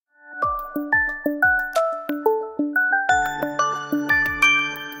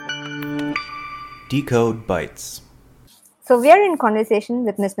Decode Bytes. So we are in conversation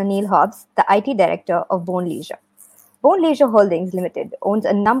with Mr. Neil Hobbs, the IT director of Bone Leisure. Bone Leisure Holdings Limited owns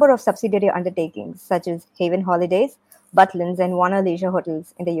a number of subsidiary undertakings such as Haven Holidays, Butlins, and Warner Leisure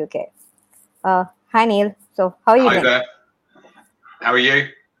Hotels in the UK. Hi Neil. So how are you doing? Hi there. How are you?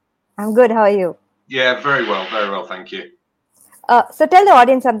 I'm good. How are you? Yeah, very well, thank you. So tell the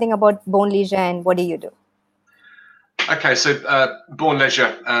audience something about Bone Leisure and what do you do? Okay, so Bone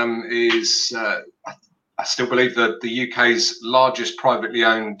Leisure is, I still believe, the UK's largest privately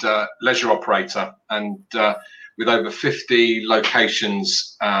owned leisure operator, and with over 50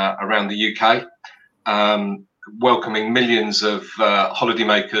 locations around the UK, welcoming millions of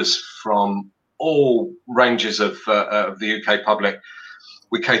holidaymakers from all ranges of the UK public.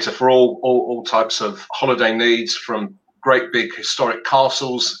 We cater for all types of holiday needs, from great big historic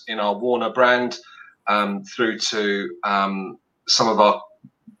castles in our Warner brand, through to some of our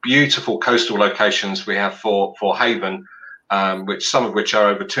beautiful coastal locations we have for Haven, some of which are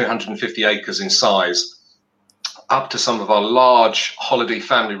over 250 acres in size, up to some of our large holiday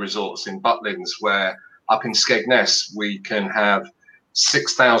family resorts in Butlins, where up in Skegness we can have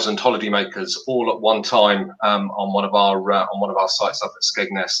 6,000 holidaymakers all at one time on one of our sites up at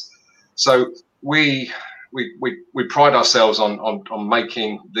Skegness. So we pride ourselves on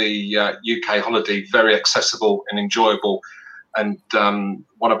making the UK holiday very accessible and enjoyable, and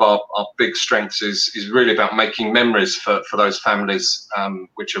one of our big strengths is really about making memories for those families,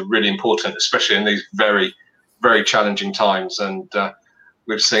 which are really important, especially in these very, very challenging times. And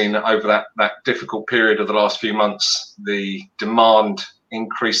we've seen over that difficult period of the last few months, the demand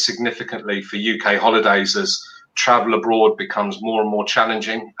increase significantly for UK holidays as travel abroad becomes more and more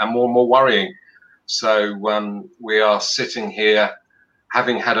challenging and more worrying. So we are sitting here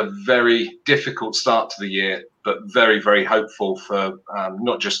having had a very difficult start to the year, but very, very hopeful for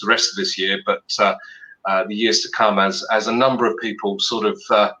not just the rest of this year, but the years to come, as a number of people sort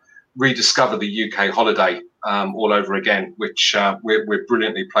of rediscover the UK holiday all over again, which we're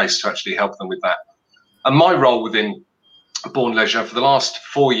brilliantly placed to actually help them with that. And my role within Bone Leisure, for the last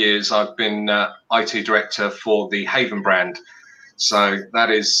 4 years, I've been IT director for the Haven brand. So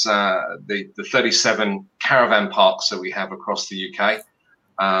that is the 37 caravan parks that we have across the UK.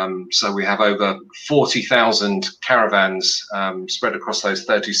 So we have over 40,000 caravans spread across those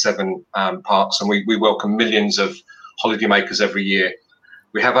 37 parks, and we welcome millions of holidaymakers every year.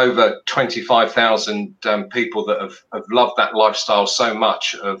 We have over 25,000 people that have loved that lifestyle so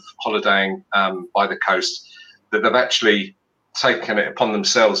much of holidaying by the coast that they've actually taken it upon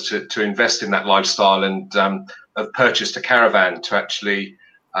themselves to invest in that lifestyle, and have purchased a caravan to actually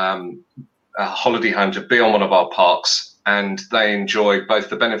a holiday home to be on one of our parks, and they enjoy both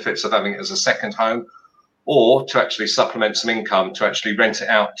the benefits of having it as a second home, or to actually supplement some income to actually rent it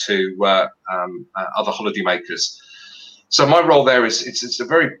out to other holidaymakers. So my role there is it's a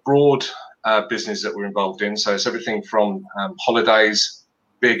very broad business that we're involved in. So it's everything from holidays,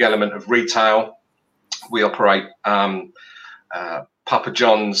 big element of retail. We operate Papa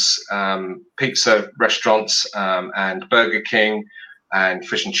John's, pizza restaurants, and Burger King, and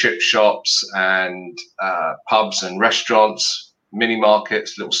fish and chip shops, and pubs and restaurants, mini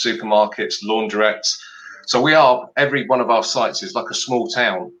markets, little supermarkets, laundrettes. So every one of our sites is like a small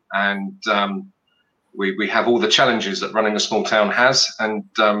town, and we have all the challenges that running a small town has, and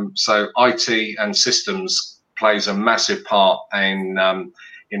so IT and systems plays a massive part in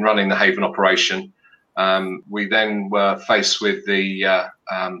running the Haven operation. We then were faced with the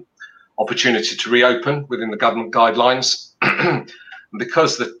opportunity to reopen within the government guidelines.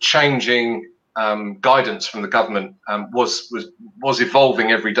 Because the changing guidance from the government was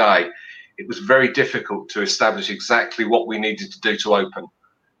evolving every day, it was very difficult to establish exactly what we needed to do to open.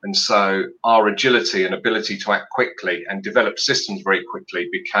 And so our agility and ability to act quickly and develop systems very quickly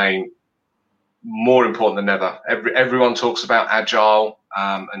became more important than ever. Everyone talks about agile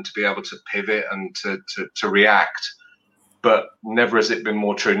and to be able to pivot and to react, but never has it been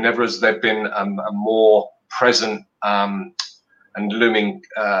more true. Never has there been a more present and looming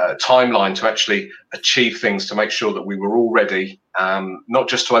timeline to actually achieve things, to make sure that we were all ready, not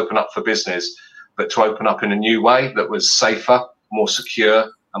just to open up for business, but to open up in a new way that was safer, more secure,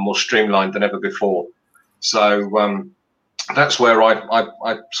 and more streamlined than ever before. So that's where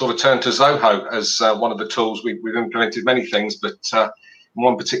I sort of turned to Zoho as one of the tools. We've implemented many things, but in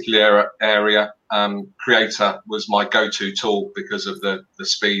one particular area, Creator was my go-to tool because of the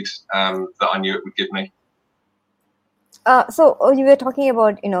speed that I knew it would give me. So you were talking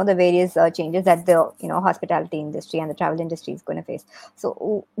about the various changes that the hospitality industry and the travel industry is going to face.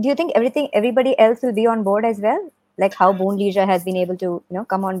 So do you think everybody else will be on board as well? Like how Bone Leisure has been able to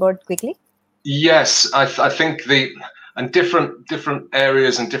come on board quickly? Yes, I think different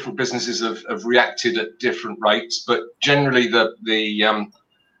areas and different businesses have reacted at different rates, but generally the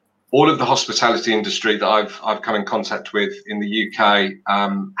all of the hospitality industry that I've come in contact with in the UK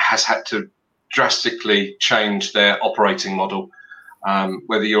has had to drastically change their operating model.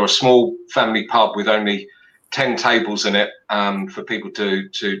 Whether you're a small family pub with only 10 tables in it for people to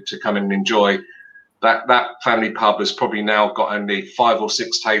come in and enjoy, that family pub has probably now got only 5 or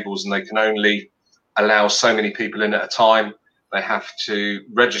 6 tables, and they can only allow so many people in at a time. They have to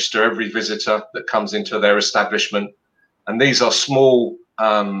register every visitor that comes into their establishment, and these are small.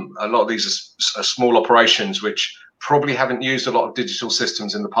 A lot of these are small operations which probably haven't used a lot of digital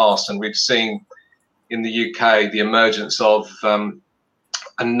systems in the past, and we've seen in the UK the emergence of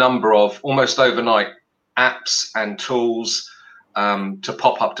a number of almost overnight apps and tools to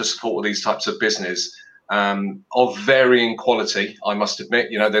pop up to support all these types of business of varying quality. I must admit,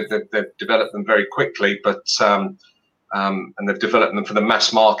 they've developed them very quickly, but and they've developed them for the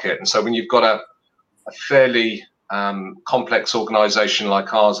mass market. And so when you've got a fairly complex organisation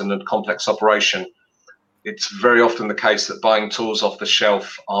like ours and a complex operation, it's very often the case that buying tools off the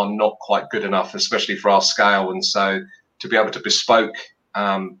shelf are not quite good enough, especially for our scale. And so to be able to bespoke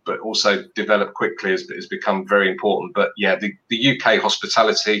but also develop quickly has become very important. But yeah, the UK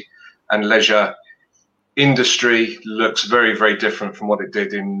hospitality and leisure industry looks very, very different from what it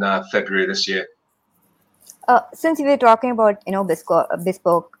did in February this year. Since we were talking about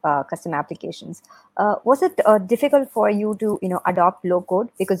bespoke custom applications, was it difficult for you to adopt low code,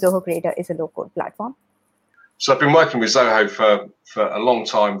 because Zoho Creator is a low code platform? So I've been working with Zoho for a long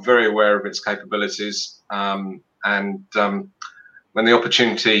time, very aware of its capabilities, and when the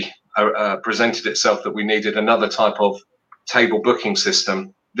opportunity presented itself that we needed another type of table booking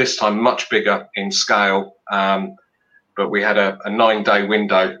system, this time much bigger in scale, but we had a 9-day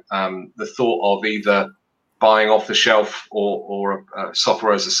window. The thought of either buying off the shelf or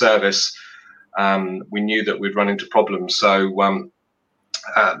software as a service, we knew that we'd run into problems. So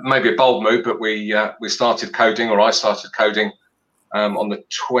maybe a bold move, but we started coding, or I started coding on the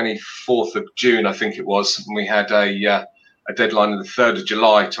 24th of June, I think it was, and we had a deadline of the 3rd of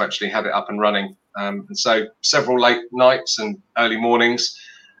July to actually have it up and running. And so several late nights and early mornings,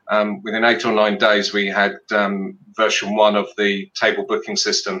 within 8 or 9 days, we had version 1 of the table booking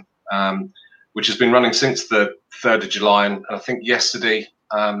system, which has been running since the 3rd of July. And I think yesterday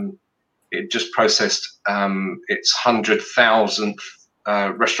it just processed its 100,000th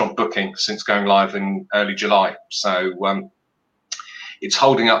restaurant booking since going live in early July. So it's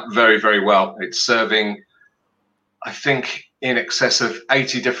holding up very, very well. It's serving, I think, in excess of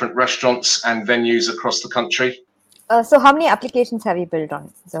 80 different restaurants and venues across the country. So how many applications have you built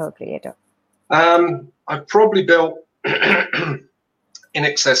on Zoho Creator? I've probably built in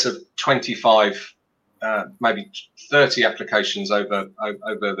excess of 25, maybe 30 applications over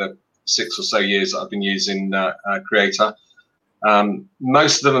the 6 or so years that I've been using Creator.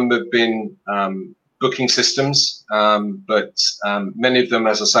 Most of them have been booking systems, but many of them,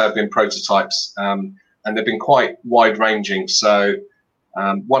 as I say, have been prototypes, and they've been quite wide-ranging. So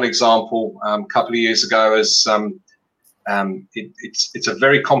one example, a couple of years ago, is it's a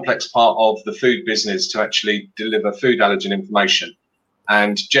very complex part of the food business to actually deliver food allergen information.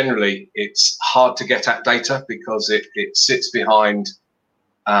 And generally, it's hard to get at data because it sits behind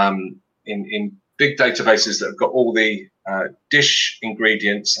in big databases that have got all the dish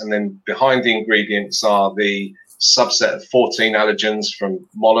ingredients, and then behind the ingredients are the subset of 14 allergens from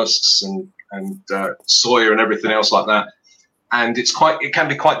mollusks and soya and everything else like that. And it can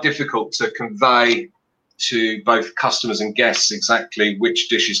be quite difficult to convey to both customers and guests exactly which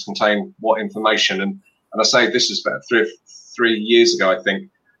dishes contain what information. And I say this was about three years ago, I think,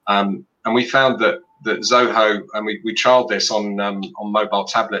 and we found that Zoho, and we trialed this on mobile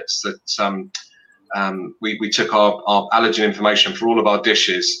tablets, that we took our allergen information for all of our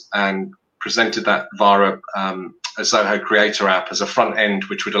dishes and presented that via a Zoho Creator app as a front end,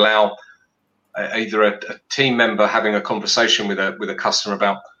 which would allow either a team member having a conversation with a customer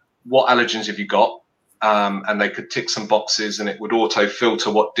about what allergens have you got, and they could tick some boxes and it would auto filter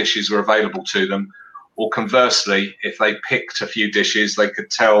what dishes were available to them. Or conversely, if they picked a few dishes, they could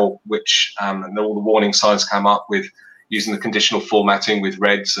tell which, and all the warning signs come up with using the conditional formatting with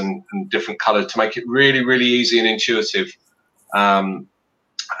reds and different colors to make it really, really easy and intuitive. And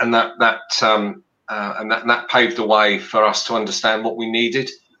that paved the way for us to understand what we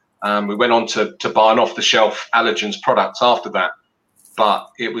needed. We went on to buy an off-the-shelf allergens product after that, but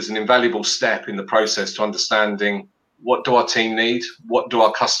it was an invaluable step in the process to understanding what do our team need, what do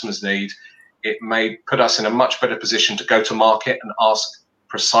our customers need. It put us in a much better position to go to market and ask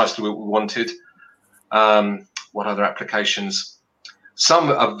precisely what we wanted. What other applications? Some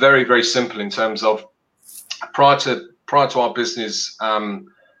are very, very simple in terms of prior to our business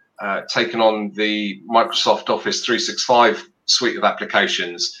taking on the Microsoft Office 365 suite of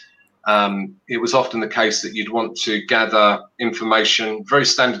applications. It was often the case that you'd want to gather information, very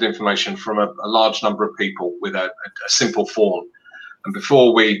standard information, from a large number of people with a simple form. And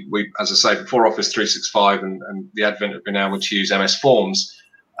before we, as I say, before Office 365 and the advent of being able to use MS Forms,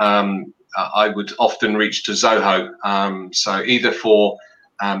 I would often reach to Zoho. So either for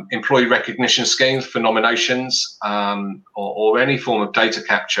employee recognition schemes for nominations or any form of data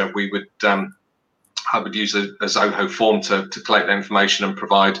capture, I would use a Zoho form to collect the information and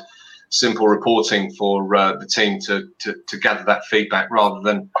provide simple reporting for the team to gather that feedback, rather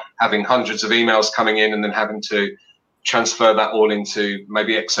than having hundreds of emails coming in and then having to transfer that all into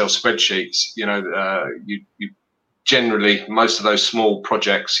maybe Excel spreadsheets. You generally, most of those small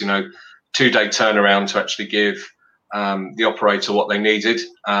projects, 2-day turnaround to actually give the operator what they needed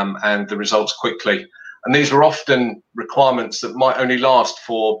and the results quickly. And these were often requirements that might only last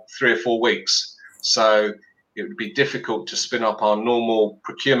for 3 or 4 weeks. So it would be difficult to spin up our normal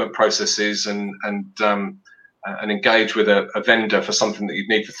procurement processes and engage with a vendor for something that you'd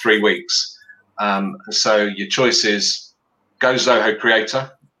need for 3 weeks. So your choice is go Zoho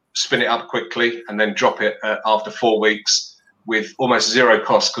Creator, spin it up quickly, and then drop it after 4 weeks with almost zero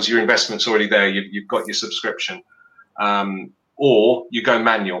cost, because your investment's already there. You've got your subscription. Or you go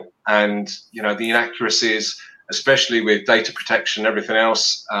manual, and the inaccuracies, especially with data protection and everything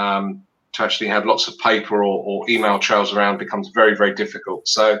else, to actually have lots of paper or email trails around becomes very, very difficult.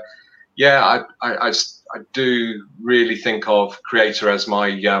 So yeah, I do really think of Creator as my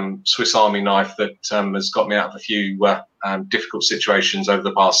Swiss Army knife that has got me out of a few difficult situations over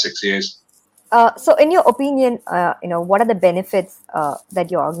the past 6 years. So in your opinion, what are the benefits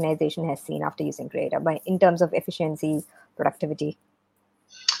that your organization has seen after using Creator in terms of efficiency, productivity?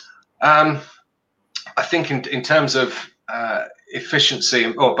 I think in terms of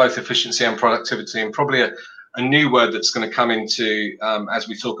efficiency, or both efficiency and productivity, and probably a new word that's going to come into as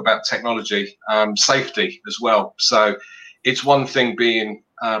we talk about technology, safety as well. So it's one thing being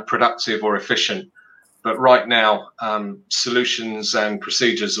productive or efficient, but right now, solutions and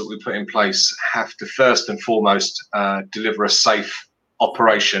procedures that we put in place have to first and foremost deliver a safe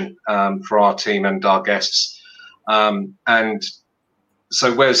operation for our team and our guests. And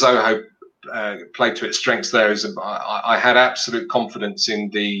so where Zoho played to its strengths there is I had absolute confidence in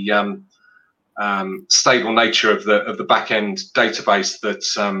the stable nature of the back-end database, that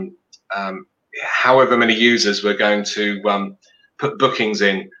however many users were going to put bookings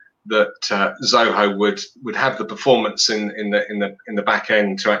in, that Zoho would have the performance in the back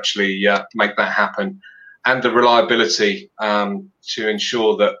end to actually make that happen, and the reliability to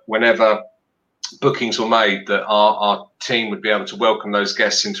ensure that whenever bookings were made, that our team would be able to welcome those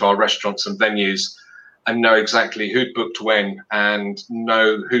guests into our restaurants and venues and know exactly who'd booked when and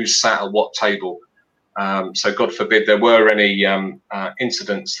know who sat at what table. So God forbid there were any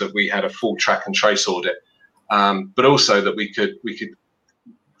incidents, that we had a full track and trace audit, but also that we could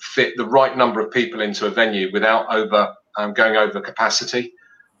fit the right number of people into a venue without going over capacity,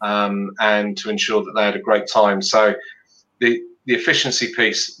 and to ensure that they had a great time. So the efficiency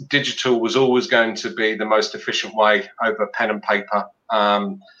piece, digital was always going to be the most efficient way over pen and paper.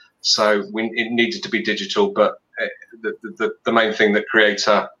 So it needed to be digital, but the main thing that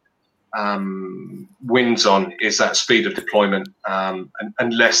Creator wins on is that speed of deployment. And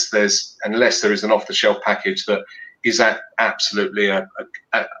unless there is an off-the-shelf package that is absolutely at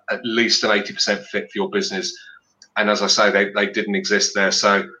least an 80% fit for your business. And as I say, they didn't exist there.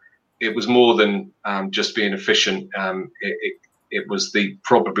 So it was more than just being efficient. It was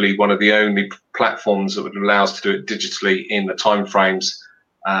probably one of the only platforms that would allow us to do it digitally in the timeframes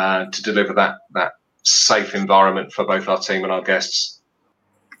to deliver that safe environment for both our team and our guests.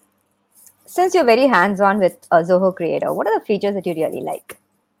 Since you're very hands-on with Zoho Creator, what are the features that you really like?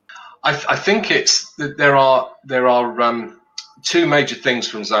 I think it's that there are two major things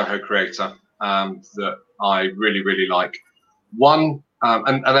from Zoho Creator that I really, really like. One,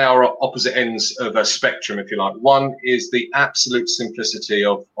 and they are opposite ends of a spectrum, if you like. One is the absolute simplicity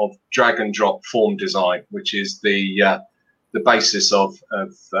of drag and drop form design, which is the basis of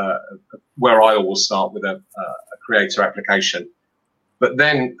where I always start with a Creator application. But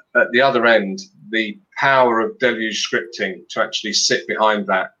then at the other end, the power of Deluge scripting to actually sit behind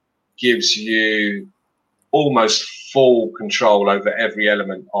that gives you almost full control over every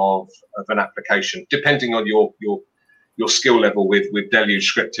element of an application, depending on your skill level with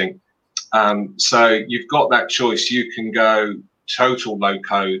Deluge scripting. So you've got that choice. You can go total low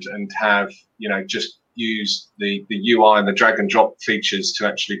code and have, just use the UI and the drag and drop features to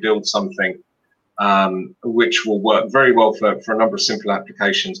actually build something which will work very well for a number of simple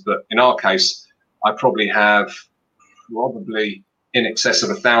applications. But in our case, I probably have in excess of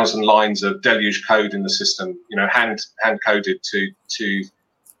 1,000 lines of Deluge code in the system, hand coded to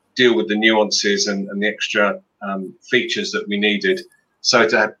deal with the nuances and the extra features that we needed. So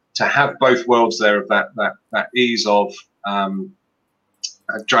to have both worlds there of that ease of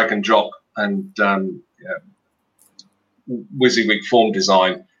drag and drop and WYSIWYG form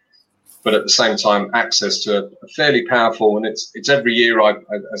design, but at the same time access to a fairly powerful, and it's every year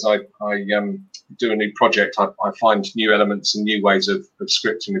as I do a new project, I find new elements and new ways of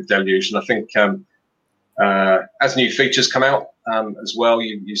scripting with Deluge. And I think as new features come out as well,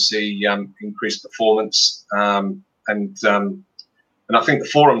 you see increased performance, and I think the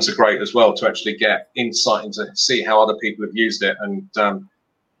forums are great as well to actually get insight into see how other people have used it. And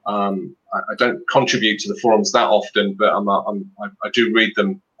I don't contribute to the forums that often, but I do read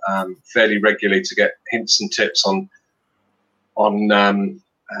them fairly regularly to get hints and tips on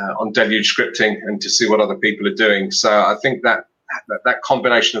Deluge scripting and to see what other people are doing. So I think that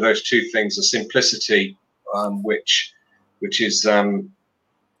combination of those two things, the simplicity, which is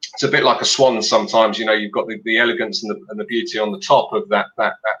it's a bit like a swan sometimes. You've got the elegance and the beauty on the top of that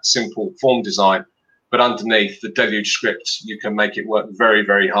simple form design, but underneath the Deluge script, you can make it work very,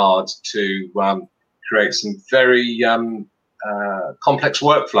 very hard to create some very complex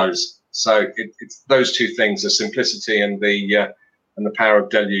workflows. So it's those two things, the simplicity and the power of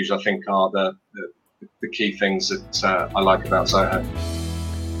Deluge, I think, are the key things that I like about Zoho.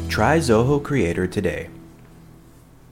 Try Zoho Creator today.